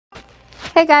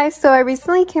Hey guys, so I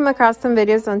recently came across some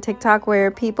videos on TikTok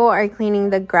where people are cleaning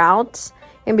the grout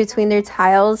in between their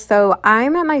tiles. So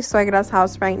I'm at my suegra's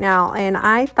house right now and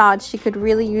I thought she could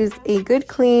really use a good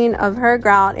clean of her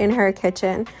grout in her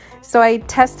kitchen. So I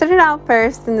tested it out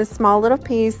first in this small little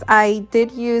piece. I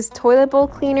did use toilet bowl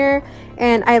cleaner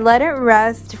and I let it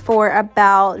rest for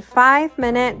about 5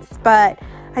 minutes, but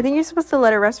I think you're supposed to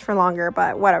let it rest for longer,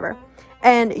 but whatever.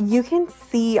 And you can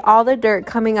see all the dirt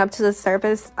coming up to the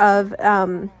surface of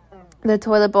the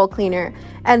toilet bowl cleaner.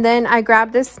 And then I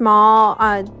grabbed this small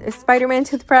Spider-Man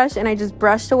toothbrush and I just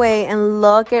brushed away, and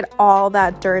look at all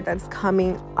that dirt that's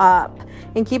coming up.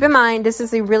 And keep in mind, this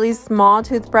is a really small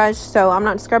toothbrush, so I'm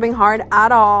not scrubbing hard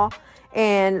at all.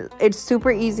 And it's super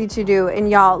easy to do.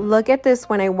 And y'all, look at this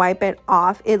when I wipe it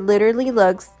off. It literally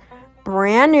looks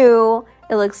brand new.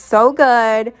 It looks so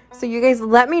good. So you guys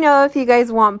let me know if you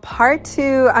guys want part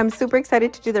 2. I'm super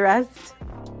excited to do the rest.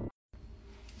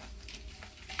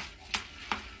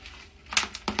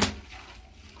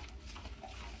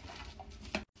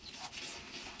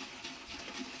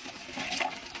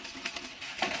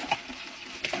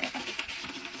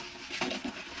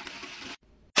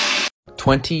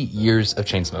 "20 years of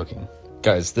chain smoking."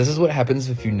 Guys, this is what happens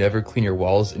if you never clean your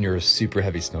walls and you're a super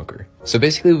heavy smoker. So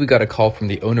basically, we got a call from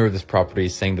the owner of this property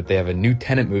saying that they have a new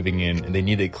tenant moving in and they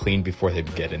need it cleaned before they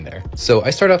get in there. So I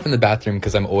start off in the bathroom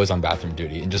because I'm always on bathroom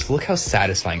duty, and just look how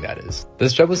satisfying that is.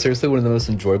 This job was seriously one of the most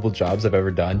enjoyable jobs I've ever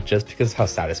done just because of how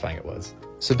satisfying it was.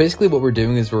 So basically what we're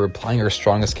doing is we're applying our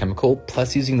strongest chemical,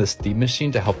 plus using the steam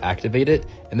machine to help activate it,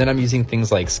 and then I'm using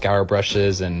things like scour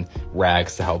brushes and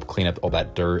rags to help clean up all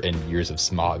that dirt and years of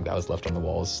smog that was left on the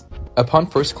walls. Upon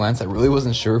first glance, I really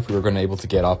wasn't sure if we were going to be able to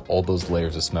get off all those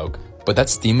layers of smoke, but that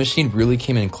steam machine really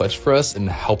came in clutch for us and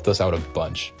helped us out a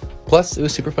bunch. Plus, it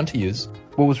was super fun to use.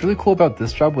 What was really cool about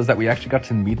this job was that we actually got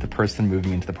to meet the person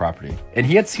moving into the property. And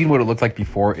he had seen what it looked like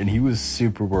before, and he was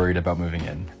super worried about moving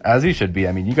in. As he should be.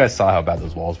 I mean, you guys saw how bad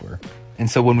those walls were. And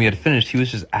so when we had finished, he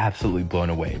was just absolutely blown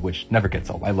away, which never gets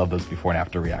old. I love those before and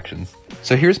after reactions.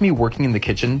 So here's me working in the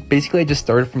kitchen. Basically, I just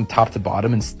started from top to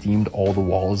bottom and steamed all the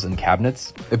walls and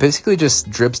cabinets. It basically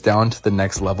just drips down to the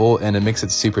next level, and it makes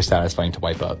it super satisfying to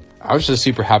wipe up. I was just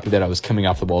super happy that I was coming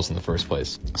off the walls in the first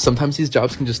place. Sometimes these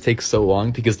jobs can just take so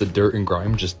long because the dirt and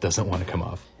grime just doesn't want to come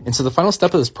off. And so the final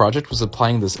step of this project was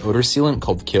applying this odor sealant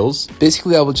called Kills.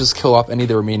 Basically, I will just kill off any of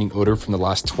the remaining odor from the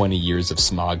last 20 years of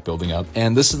smog building up.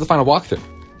 And this is the final walkthrough.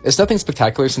 It's nothing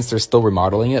spectacular since they're still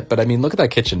remodeling it, but I mean, look at that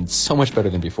kitchen. It's so much better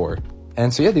than before.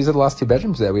 And so yeah, these are the last 2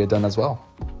 bedrooms that we had done as well.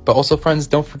 But also, friends,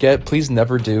 don't forget, please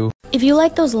never do. If you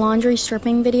like those laundry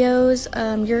stripping videos,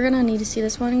 you're gonna need to see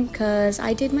this one because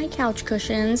I did my couch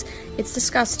cushions. It's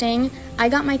disgusting. I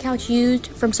got my couch used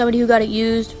from somebody who got it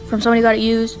used, from somebody who got it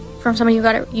used, from somebody who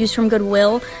got it used from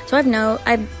Goodwill. So I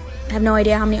have no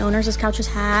idea how many owners this couch has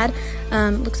had.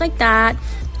 Looks like that.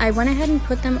 I went ahead and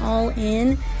put them all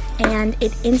in, and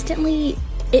it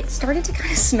started to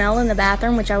kind of smell in the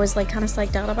bathroom, which I was like kind of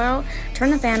psyched out about.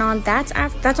 Turn the fan on.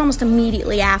 That's almost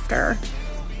immediately after.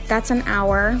 That's an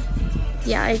hour.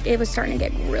 Yeah, it was starting to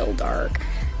get real dark.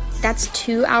 That's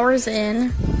 2 hours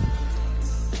in.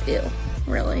 Ew,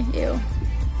 really, ew.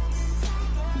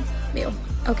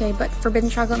 Okay, but forbidden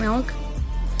chocolate milk.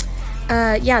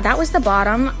 Yeah, that was the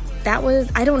bottom.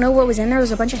 I don't know what was in there. There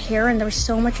was a bunch of hair and there was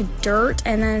so much dirt.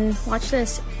 And then watch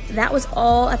this. That was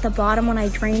all at the bottom when I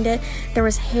drained it. There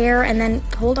was hair, and then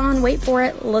hold on, wait for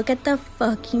it. Look at the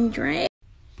fucking drain.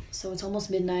 So it's almost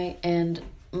midnight and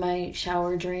my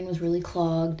shower drain was really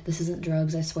clogged. This isn't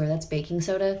drugs, I swear, that's baking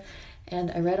soda.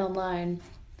 And I read online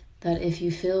that if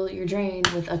you fill your drain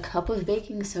with a cup of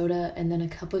baking soda and then a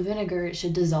cup of vinegar, it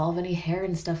should dissolve any hair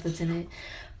and stuff that's in it.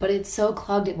 But it's so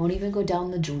clogged it won't even go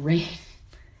down the drain.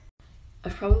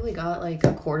 I've probably got like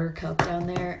a 1/4 cup down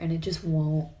there and it just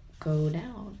won't go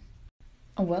down.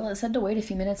 Well, it said to wait a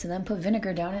few minutes and then put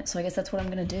vinegar down it, so I guess that's what I'm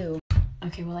gonna do.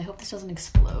 Okay, well, I hope this doesn't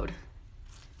explode.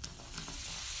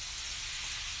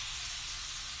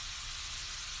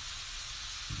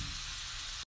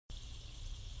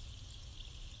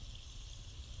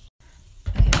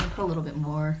 Okay, I'm gonna put a little bit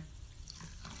more.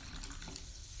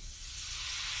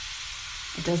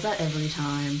 It does that every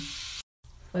time.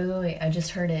 Wait, I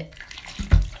just heard it.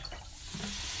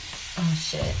 Oh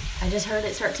shit, I just heard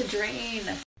it start to drain.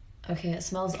 Okay, it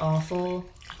smells awful,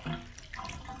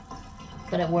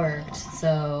 but it worked,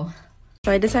 so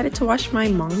So I decided to wash my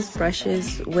mom's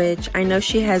brushes, which I know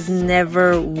she has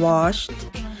never washed.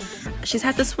 She's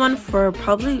had this one for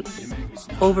probably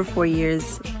over 4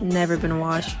 years, never been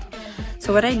washed.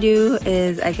 So what I do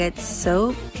is I get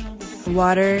soap,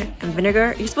 water, and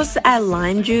vinegar. You're supposed to add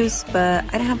lime juice, but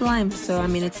I didn't have lime, so I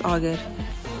mean, it's all good.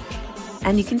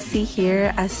 And you can see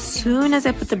here, as soon as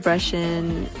I put the brush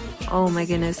in, oh my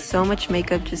goodness, so much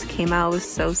makeup just came out. It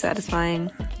was so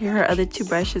satisfying. Here are her other 2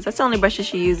 brushes. That's the only brushes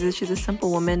she uses. She's a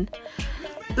simple woman.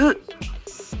 Ugh.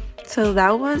 So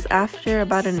that was after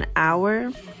about an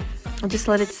hour. I just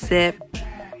let it sit.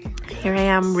 Here I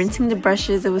am rinsing the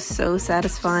brushes. It was so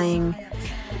satisfying.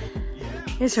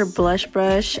 Here's her blush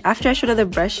brush. After I showed her the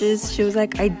brushes, she was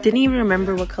like, I didn't even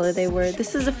remember what color they were.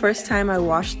 This is the first time I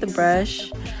washed the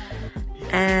brush.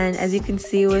 And as you can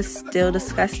see, it was still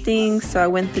disgusting. So I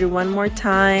went through one more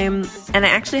time. And I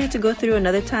actually had to go through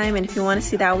another time. And if you want to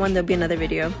see that one, there'll be another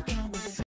video.